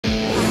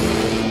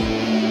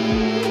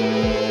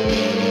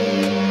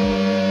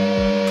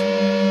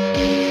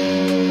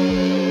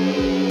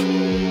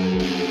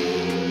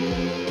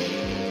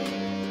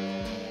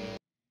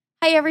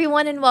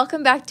everyone, and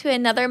welcome back to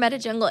another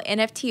MetaJungle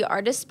NFT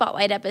Artist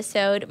Spotlight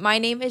episode. My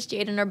name is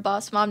Jaden, or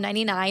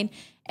BossMom99,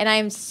 and I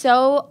am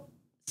so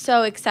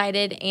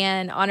excited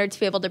and honored to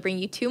be able to bring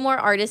you two more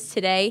artists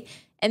today,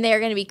 and they are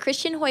going to be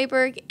Christian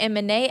Hoiberg and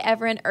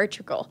Evren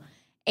Ertugrul.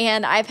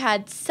 And I've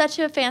had such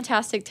a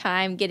fantastic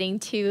time getting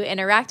to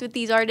interact with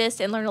these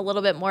artists and learn a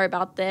little bit more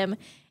about them.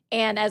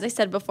 And as I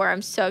said before,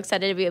 I'm so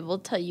excited to be able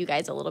to tell you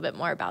guys a little bit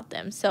more about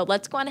them. So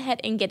let's go on ahead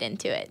and get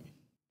into it.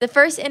 The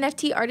first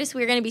NFT artist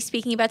we're going to be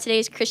speaking about today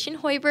is Christian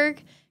Hoiberg.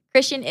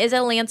 Christian is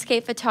a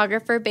landscape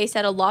photographer based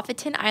out of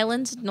Lofoten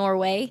Islands,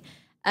 Norway.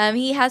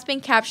 He has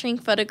been capturing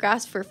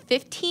photographs for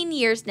 15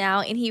 years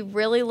now, and he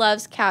really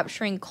loves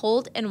capturing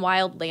cold and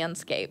wild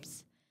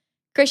landscapes.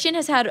 Christian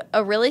has had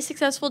a really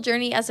successful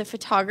journey as a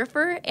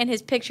photographer, and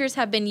his pictures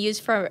have been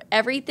used for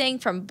everything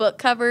from book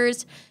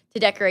covers to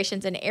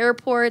decorations in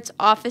airports,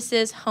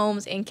 offices,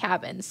 homes, and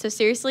cabins. So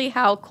seriously,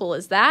 how cool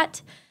is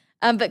that?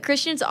 But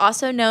Christian's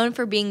also known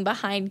for being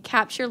behind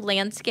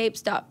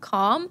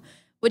CaptureLandscapes.com,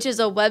 which is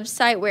a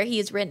website where he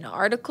has written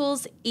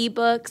articles,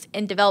 ebooks,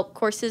 and developed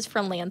courses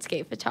for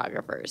landscape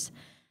photographers.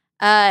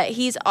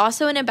 He's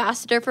also an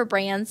ambassador for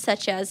brands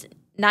such as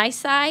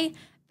Nisei,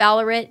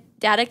 Valorant,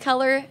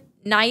 Datacolor,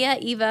 Naya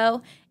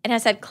Evo, and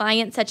has had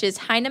clients such as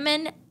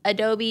Heinemann,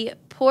 Adobe,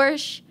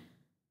 Porsche,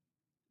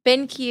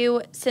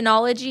 BenQ,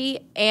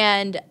 Synology,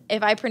 and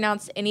if I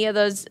pronounced any of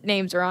those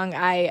names wrong,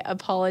 I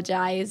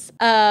apologize.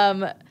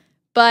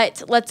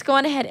 But let's go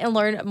on ahead and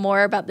learn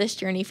more about this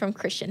journey from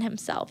Christian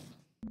himself.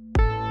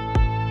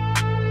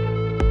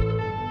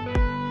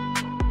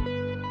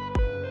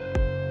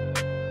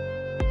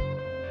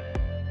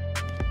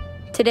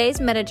 Today's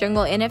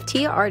MetaJungle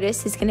NFT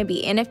artist is going to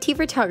be NFT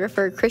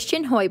photographer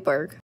Christian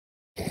Hoiberg.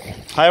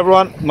 Hi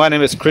everyone, my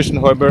name is Christian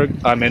Hoiberg.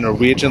 I'm a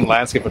Norwegian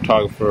landscape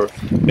photographer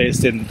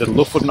based in the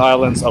Lofoten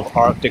Islands of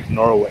Arctic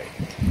Norway.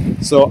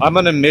 So I'm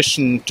on a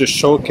mission to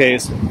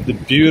showcase the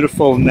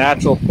beautiful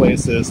natural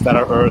places that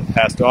our Earth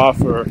has to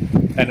offer,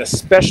 and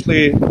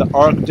especially the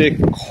Arctic,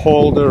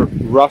 colder,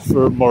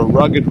 rougher, more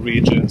rugged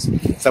regions.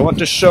 So I want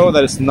to show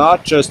that it's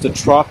not just the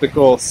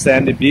tropical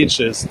sandy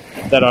beaches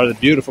that are the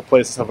beautiful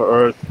places of our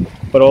Earth,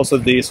 but also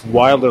these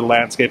wilder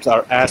landscapes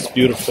are as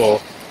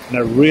beautiful. And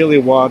I really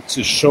want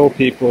to show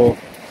people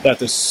that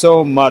there's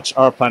so much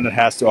our planet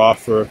has to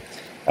offer.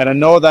 And I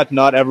know that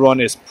not everyone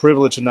is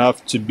privileged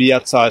enough to be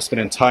outside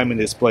spending time in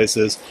these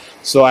places.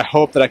 So I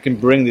hope that I can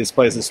bring these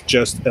places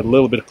just a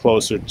little bit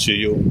closer to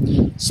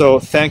you. So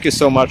thank you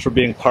so much for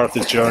being part of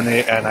this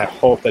journey, and I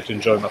hope that you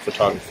enjoy my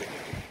photography.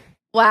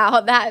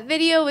 Wow, that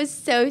video was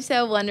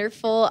so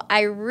wonderful.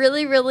 I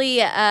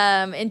really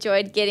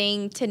enjoyed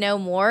getting to know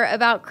more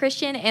about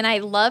Christian, and I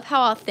love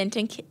how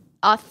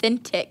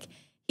authentic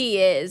he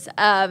is,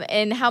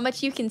 and how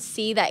much you can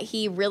see that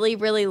he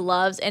really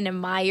loves and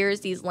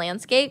admires these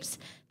landscapes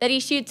that he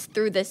shoots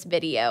through this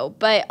video.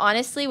 But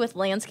honestly, with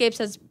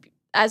landscapes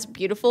as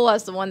beautiful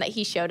as the one that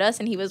he showed us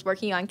and he was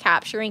working on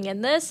capturing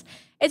in this,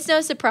 it's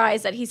no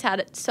surprise that he's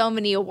had so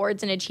many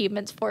awards and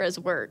achievements for his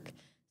work.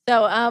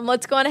 So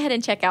let's go on ahead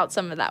and check out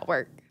some of that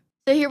work.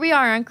 So here we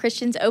are on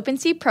Christian's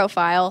OpenSea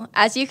profile.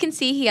 As you can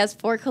see, he has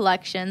 4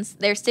 collections.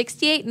 There's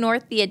 68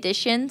 North, the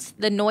Editions,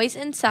 The Noise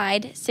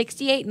Inside,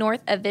 68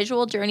 North, A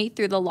Visual Journey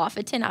Through the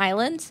Lofoten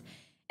Islands,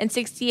 and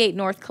 68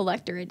 North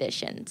Collector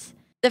Editions.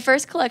 The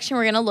first collection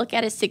we're going to look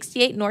at is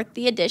 68 North,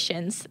 the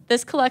Editions.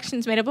 This collection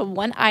is made up of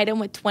one item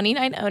with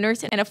 29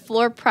 owners and a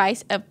floor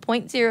price of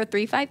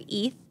 0.035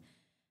 ETH.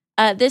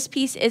 This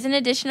piece is an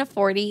edition of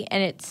 40,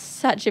 and it's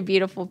such a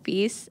beautiful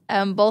piece.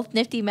 Both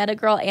Nifty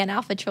Metagirl and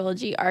Alpha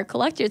Trilogy are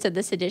collectors of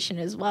this edition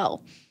as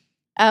well.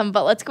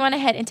 But let's go on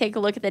ahead and take a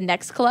look at the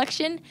next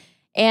collection,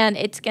 and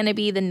it's going to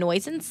be The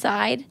Noise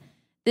Inside.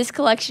 This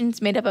collection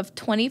is made up of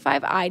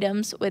 25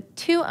 items with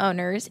 2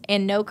 owners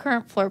and no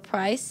current floor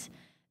price.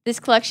 This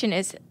collection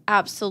is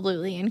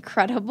absolutely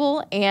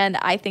incredible, and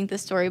I think the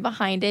story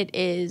behind it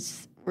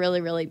is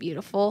really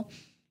beautiful.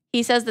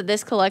 He says that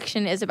this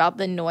collection is about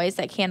the noise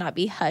that cannot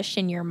be hushed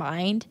in your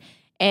mind,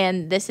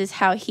 and this is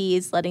how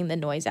he's letting the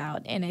noise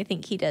out, and I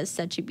think he does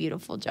such a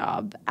beautiful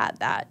job at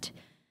that.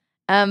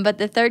 But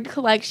the third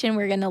collection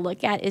we're going to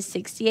look at is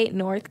 68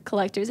 North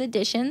Collector's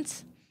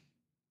Editions.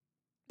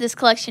 This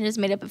collection is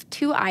made up of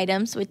 2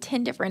 items with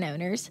 10 different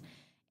owners,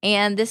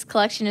 and this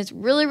collection is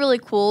really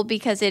cool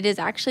because it is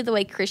actually the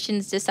way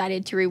Christian's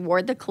decided to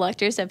reward the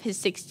collectors of his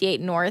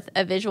 68 North,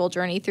 A Visual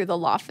Journey Through the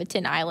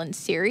Lofoten Islands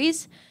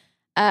series.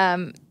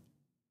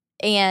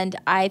 And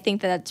I think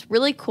that's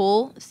really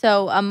cool.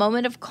 So A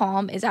Moment of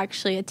Calm is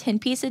actually a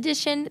 10-piece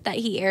edition that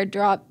he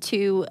airdropped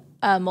to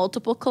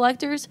multiple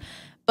collectors.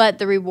 But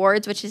the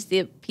rewards, which is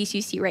the piece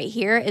you see right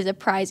here, is a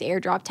prize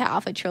airdrop to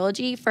Alpha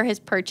Trilogy for his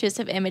purchase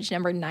of image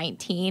number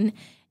 19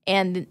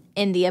 and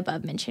in the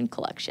above-mentioned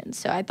collection.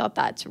 So I thought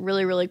that's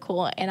really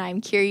cool, and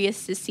I'm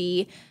curious to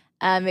see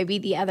maybe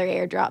the other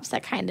airdrops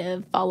that kind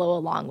of follow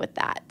along with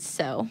that.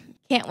 So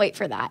can't wait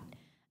for that.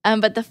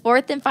 But the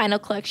fourth and final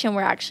collection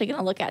we're actually going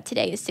to look at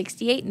today is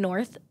 68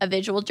 North, A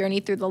Visual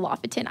Journey Through the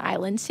Lofoten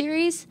Islands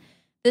series.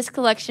 This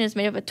collection is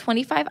made up of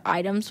 25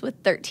 items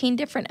with 13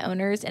 different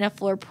owners and a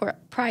floor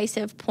price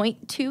of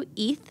 0.2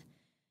 ETH.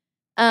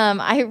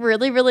 I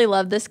really, really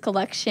love this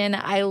collection.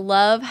 I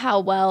love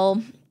how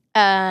well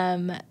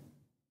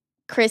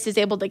Chris is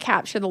able to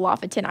capture the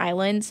Lofoten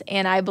Islands,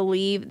 and I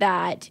believe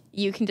that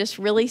you can just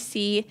really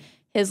see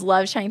his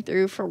love shine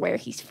through for where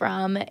he's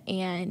from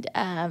and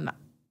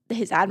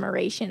his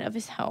admiration of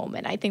his home,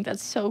 and I think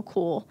that's so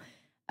cool.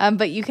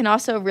 But you can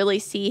also really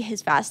see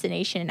his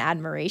fascination and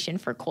admiration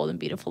for cold and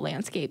beautiful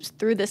landscapes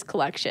through this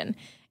collection.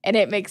 And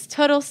it makes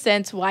total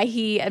sense why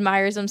he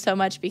admires them so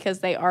much, because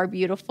they are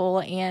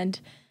beautiful. And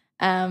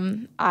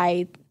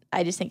I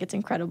just think it's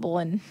incredible.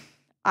 And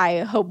I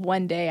hope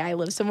one day I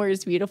live somewhere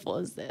as beautiful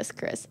as this,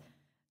 Chris.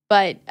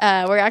 But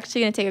we're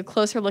actually going to take a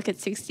closer look at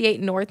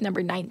 68 North,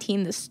 number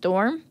 19, The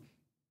Storm.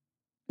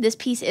 This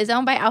piece is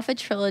owned by Alpha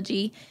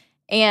Trilogy.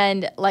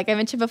 And like I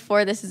mentioned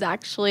before, this is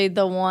actually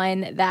the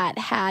one that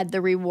had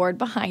the reward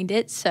behind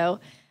it. So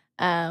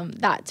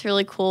that's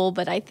really cool.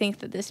 But I think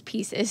that this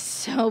piece is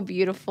so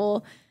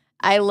beautiful.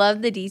 I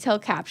love the detail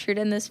captured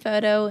in this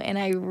photo. And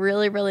I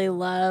really, really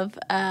love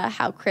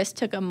how Chris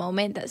took a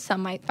moment that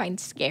some might find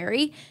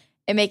scary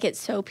and make it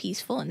so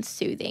peaceful and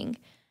soothing.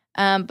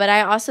 But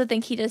I also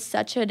think he does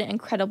such an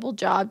incredible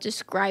job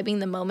describing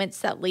the moments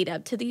that lead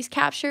up to these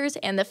captures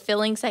and the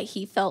feelings that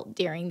he felt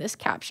during this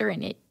capture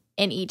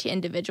in each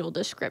individual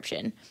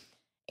description.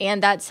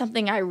 And that's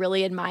something I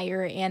really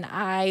admire and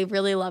I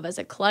really love as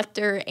a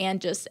collector and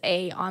just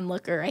a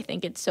onlooker. I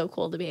think it's so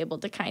cool to be able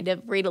to kind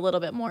of read a little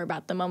bit more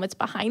about the moments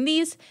behind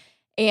these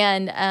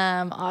and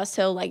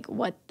also like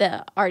what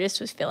the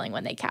artist was feeling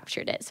when they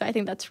captured it. So I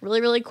think that's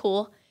really, really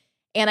cool.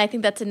 And I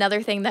think that's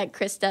another thing that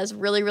Chris does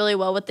really, really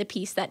well with the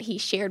piece that he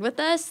shared with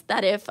us,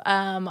 that if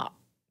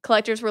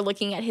collectors were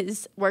looking at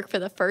his work for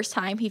the first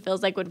time, he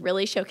feels like would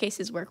really showcase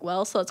his work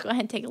well. So let's go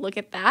ahead and take a look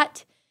at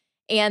that.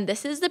 And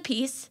this is the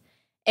piece.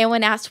 And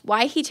when asked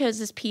why he chose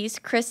this piece,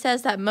 Chris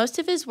says that most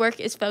of his work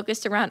is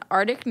focused around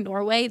Arctic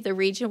Norway, the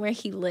region where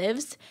he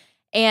lives.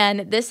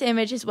 And this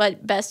image is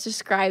what best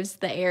describes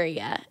the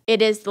area.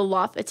 It is the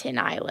Lofoten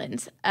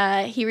Islands.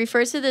 He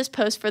refers to this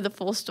post for the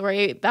full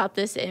story about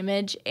this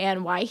image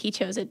and why he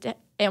chose it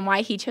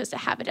to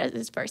have it as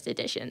his first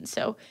edition.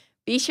 So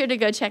be sure to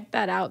go check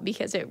that out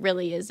because it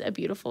really is a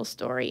beautiful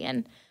story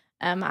and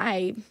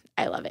I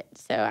love it.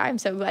 So I'm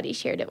so glad he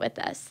shared it with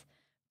us.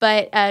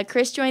 But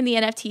Chris joined the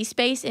NFT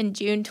space in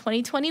June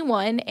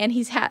 2021, and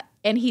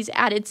he's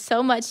added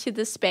so much to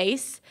the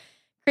space.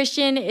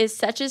 Christian is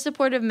such a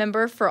supportive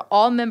member for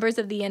all members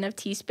of the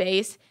NFT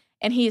space,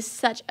 and he is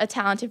such a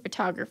talented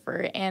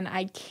photographer, and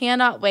I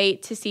cannot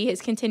wait to see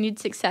his continued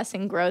success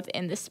and growth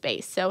in this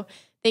space. So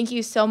thank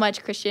you so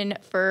much, Christian,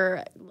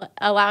 for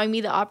allowing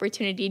me the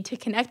opportunity to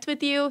connect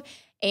with you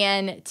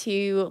and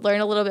to learn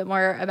a little bit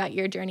more about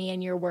your journey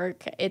and your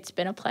work. It's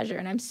been a pleasure,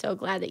 and I'm so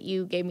glad that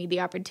you gave me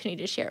the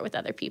opportunity to share it with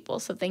other people,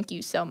 so thank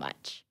you so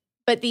much.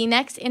 But the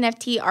next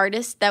NFT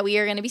artist that we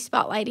are going to be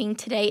spotlighting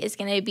today is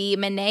going to be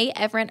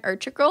Evren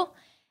Ertugrul.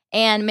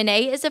 And Mine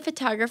is a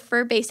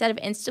photographer based out of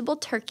Istanbul,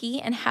 Turkey,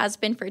 and has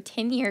been for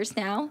 10 years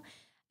now.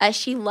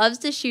 She loves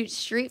to shoot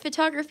street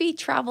photography,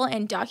 travel,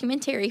 and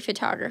documentary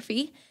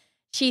photography.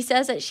 She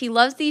says that she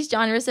loves these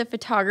genres of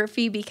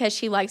photography because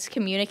she likes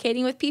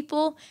communicating with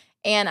people.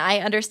 And I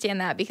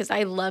understand that because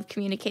I love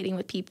communicating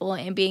with people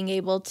and being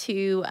able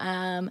to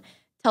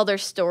tell their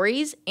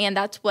stories. And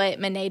that's what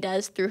Mine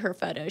does through her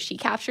photos. She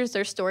captures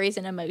their stories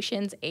and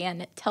emotions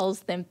and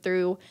tells them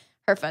through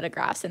her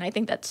photographs. And I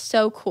think that's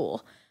so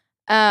cool.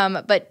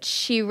 But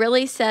she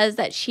really says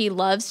that she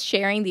loves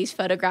sharing these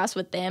photographs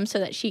with them so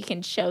that she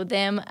can show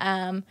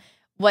them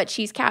what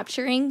she's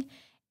capturing.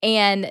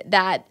 And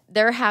that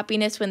their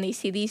happiness when they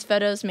see these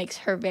photos makes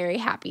her very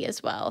happy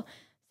as well.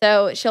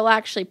 So she'll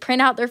actually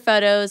print out their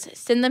photos,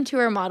 send them to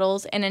her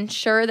models, and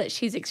ensure that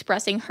she's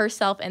expressing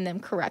herself in them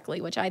correctly,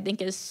 which I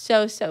think is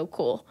so, so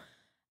cool.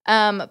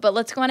 But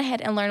let's go on ahead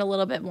and learn a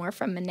little bit more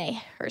from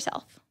Mine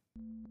herself.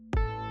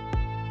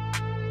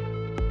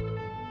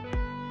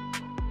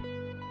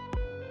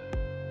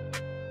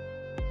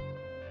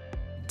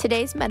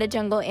 Today's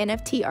MetaJungle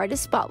NFT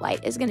Artist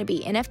Spotlight is going to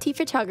be NFT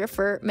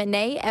photographer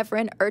Mine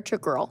Evren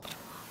Ertugrul.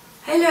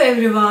 Hello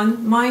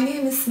everyone, my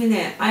name is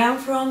Mine. I am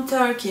from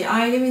Turkey.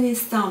 I live in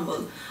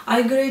Istanbul.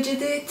 I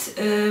graduated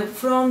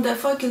from the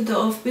Faculty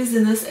of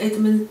Business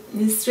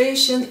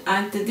Administration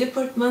and the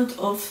Department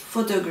of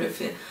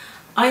Photography.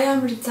 I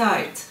am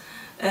retired.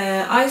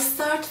 I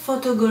started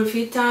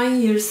photography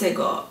 10 years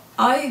ago.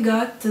 I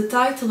got the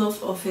title of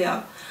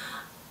Ofia.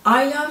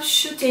 I love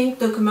shooting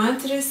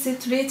documentary,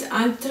 street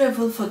and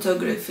travel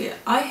photography.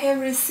 I have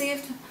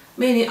received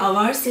many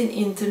awards in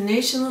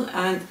international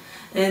and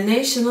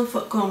national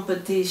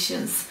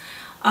competitions.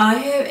 I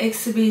have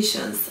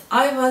exhibitions.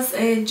 I was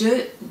a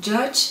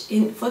judge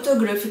in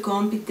photography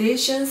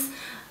competitions.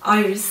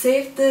 I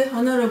received the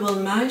Honorable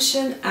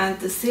Mention and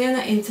the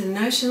Siena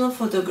International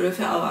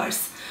Photography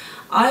Awards.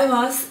 I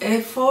was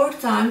a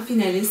 4-time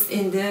finalist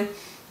in the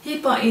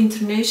HIPA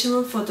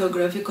International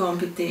Photography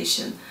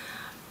Competition.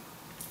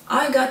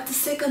 I got the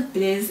second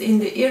place in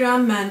the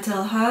Iran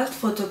Mental Health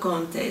Photo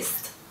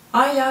Contest.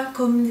 I love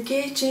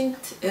communicating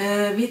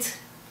with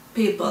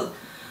people.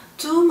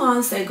 2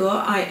 months ago,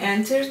 I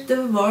entered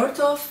the world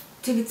of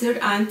Twitter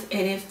and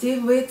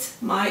NFT with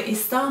my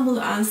Istanbul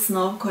and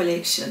Snow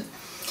collection.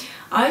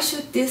 I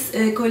shoot this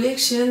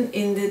collection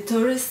in the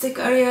touristic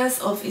areas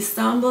of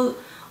Istanbul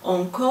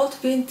on cold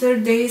winter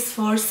days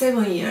for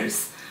 7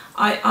 years.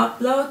 I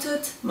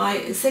uploaded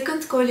my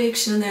second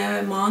collection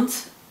a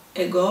month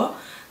ago.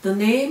 The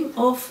name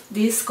of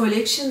this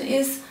collection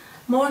is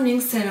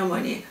Morning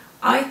Ceremony.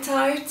 I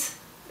tried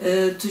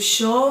to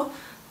show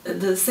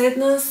the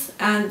sadness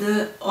and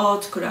the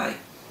outcry.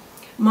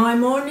 My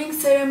morning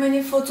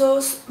ceremony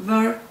photos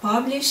were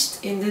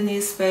published in the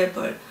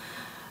newspaper.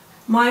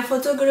 My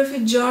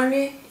photography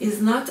journey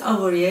is not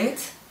over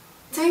yet.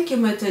 Thank you,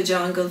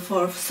 MetaJungle,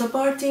 for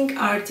supporting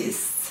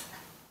artists.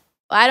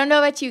 Well, I don't know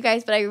about you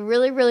guys, but I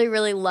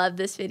really loved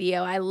this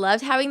video. I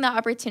loved having the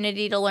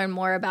opportunity to learn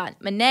more about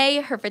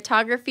Monet, her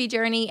photography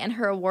journey, and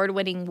her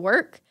award-winning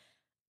work.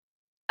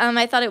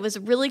 I thought it was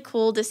really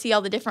cool to see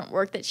all the different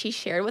work that she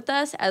shared with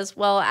us, as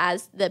well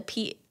as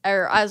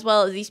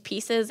these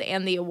pieces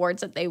and the awards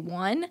that they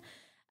won.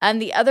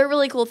 The other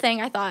really cool thing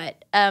I thought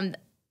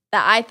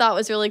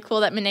was really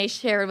cool that Monet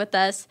shared with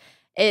us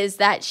is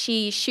that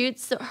she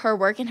shoots her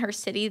work in her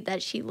city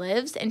that she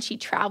lives, and she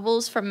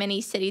travels from many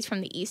cities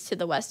from the east to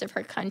the west of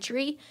her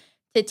country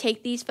to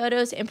take these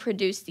photos and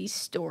produce these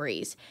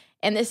stories.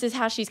 And this is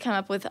how she's come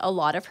up with a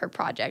lot of her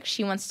projects.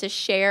 She wants to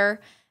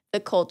share the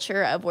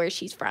culture of where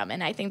she's from,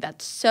 and I think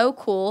that's so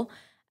cool.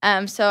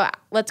 So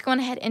let's go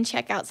ahead and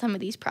check out some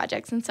of these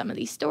projects and some of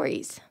these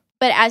stories.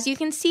 But as you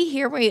can see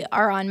here, we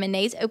are on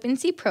Monet's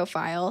OpenSea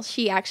profile.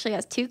 She actually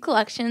has 2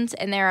 collections,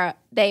 and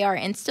they are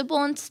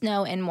Istanbul and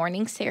Snow and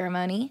Morning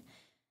Ceremony.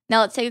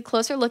 Now let's take a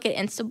closer look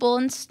at Istanbul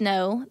and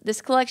Snow.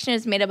 This collection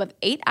is made up of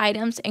 8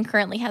 items and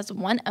currently has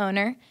 1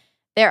 owner.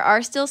 There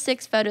are still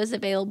 6 photos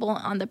available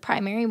on the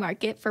primary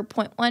market for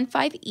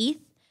 0.15 ETH.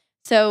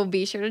 So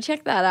be sure to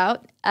check that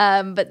out.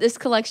 But this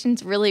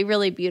collection's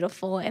really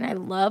beautiful, and I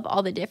love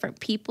all the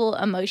different people,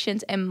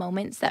 emotions, and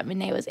moments that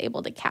Monet was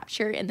able to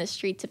capture in the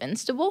streets of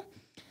Istanbul.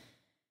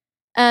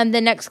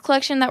 The next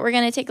collection that we're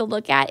going to take a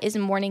look at is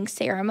Morning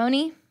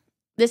Ceremony.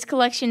 This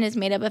collection is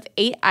made up of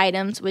 8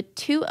 items with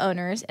 2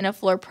 owners and a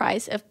floor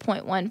price of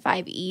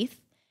 0.15 ETH.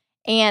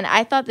 And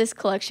I thought this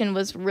collection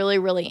was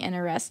really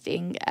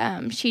interesting.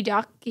 She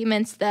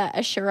documents the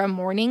Ashura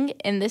morning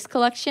in this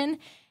collection.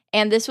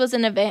 And this was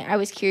an event I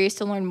was curious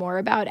to learn more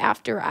about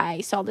after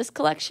I saw this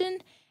collection.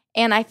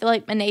 And I feel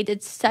like Monet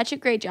did such a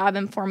great job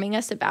informing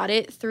us about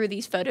it through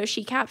these photos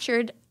she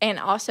captured, and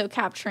also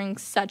capturing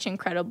such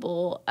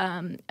incredible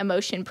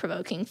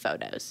emotion-provoking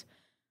photos.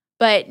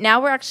 But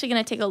now we're actually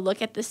going to take a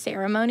look at the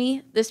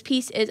ceremony. This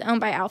piece is owned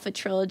by Alpha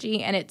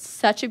Trilogy, and it's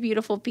such a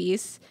beautiful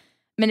piece.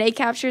 Monet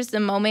captures the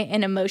moment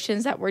and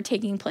emotions that were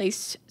taking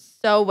place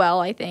so well,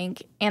 I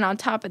think. And on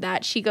top of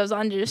that, she goes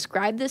on to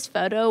describe this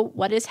photo,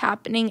 what is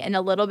happening, and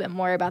a little bit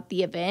more about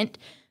the event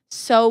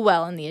so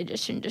well in the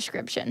edition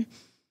description.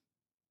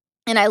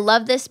 And I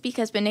love this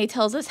because Monet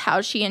tells us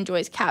how she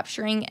enjoys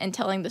capturing and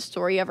telling the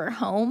story of her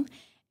home.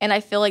 And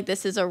I feel like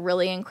this is a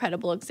really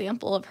incredible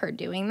example of her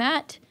doing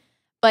that.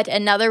 But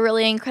another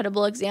really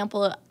incredible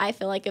example, I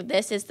feel like, of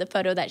this is the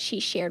photo that she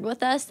shared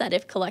with us, that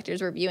if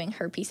collectors were viewing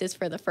her pieces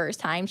for the first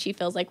time, she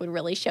feels like would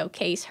really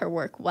showcase her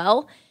work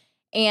well.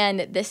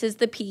 And this is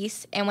the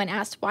piece. And when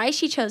asked why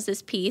she chose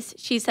this piece,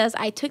 she says,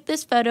 "I took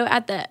this photo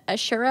at the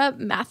Ashura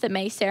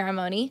Mathame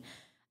ceremony.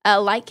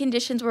 Light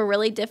conditions were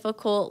really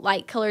difficult.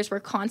 Light colors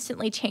were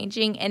constantly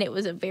changing, and it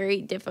was a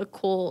very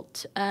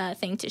difficult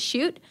thing to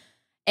shoot.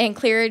 And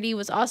clarity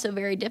was also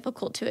very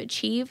difficult to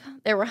achieve.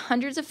 There were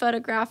hundreds of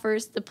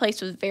photographers. The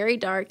place was very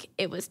dark.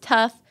 It was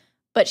tough,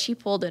 but she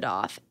pulled it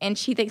off. And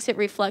she thinks it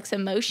reflects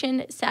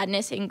emotion,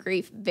 sadness, and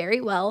grief very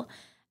well,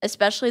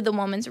 especially the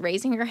woman's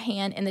raising her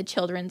hand and the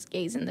children's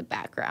gaze in the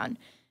background.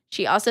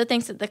 She also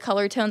thinks that the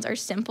color tones are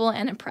simple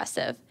and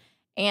impressive."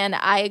 And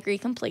I agree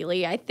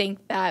completely. I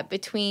think that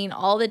between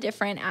all the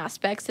different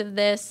aspects of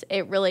this,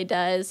 it really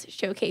does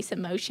showcase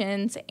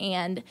emotions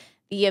and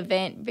the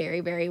event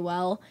very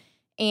well.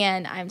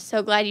 And I'm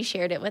so glad you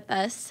shared it with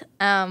us.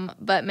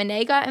 But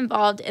Monet got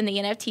involved in the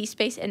NFT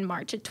space in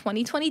March of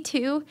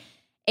 2022.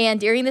 And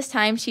during this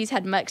time, she's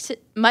had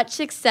much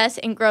success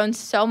and grown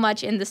so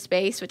much in the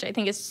space, which I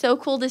think is so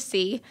cool to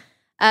see.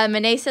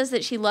 Monet says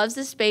that she loves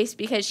the space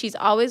because she's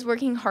always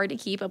working hard to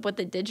keep up with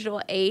the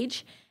digital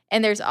age,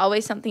 and there's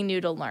always something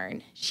new to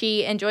learn.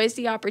 She enjoys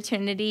the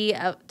opportunity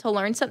to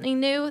learn something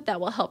new that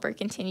will help her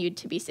continue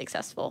to be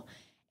successful.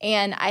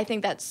 And I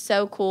think that's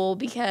so cool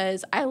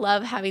because I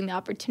love having the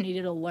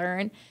opportunity to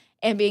learn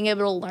and being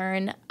able to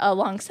learn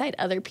alongside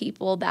other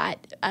people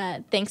that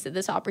thinks that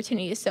this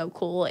opportunity is so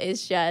cool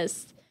is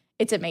just,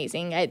 it's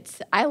amazing.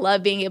 I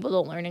love being able to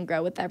learn and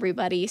grow with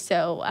everybody.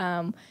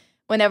 So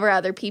whenever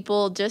other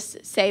people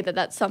just say that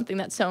that's something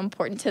that's so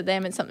important to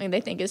them and something they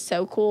think is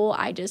so cool,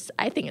 I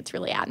think it's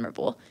really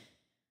admirable.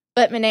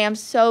 But Mine, I'm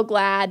so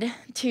glad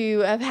to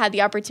have had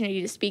the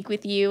opportunity to speak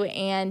with you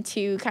and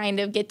to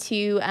kind of get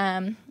to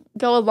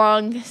go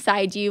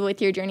alongside you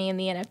with your journey in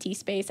the NFT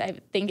space. I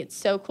think it's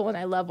so cool, and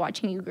I love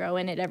watching you grow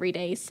in it every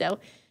day. So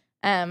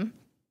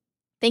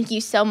thank you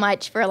so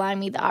much for allowing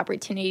me the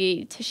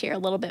opportunity to share a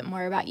little bit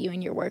more about you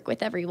and your work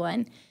with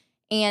everyone.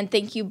 And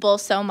thank you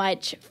both so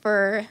much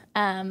for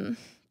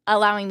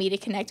allowing me to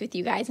connect with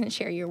you guys and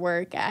share your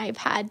work. I've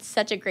had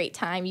such a great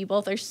time. You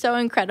both are so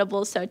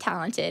incredible, so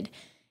talented.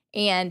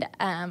 And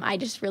I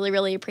just really,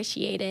 really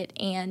appreciate it.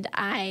 And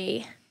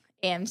I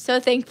am so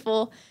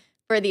thankful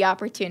for the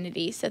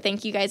opportunity. So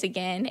thank you guys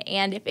again.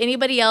 And if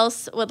anybody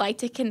else would like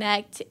to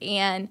connect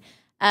and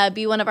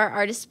be one of our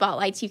artist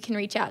spotlights, you can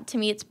reach out to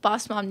me. It's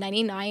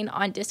BossMom99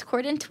 on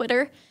Discord and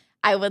Twitter.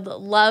 I would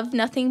love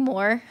nothing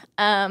more.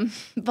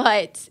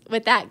 But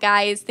with that,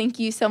 guys, thank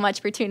you so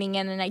much for tuning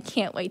in. And I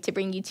can't wait to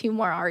bring you 2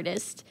 more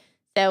artists.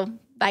 So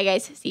bye,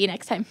 guys. See you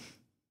next time.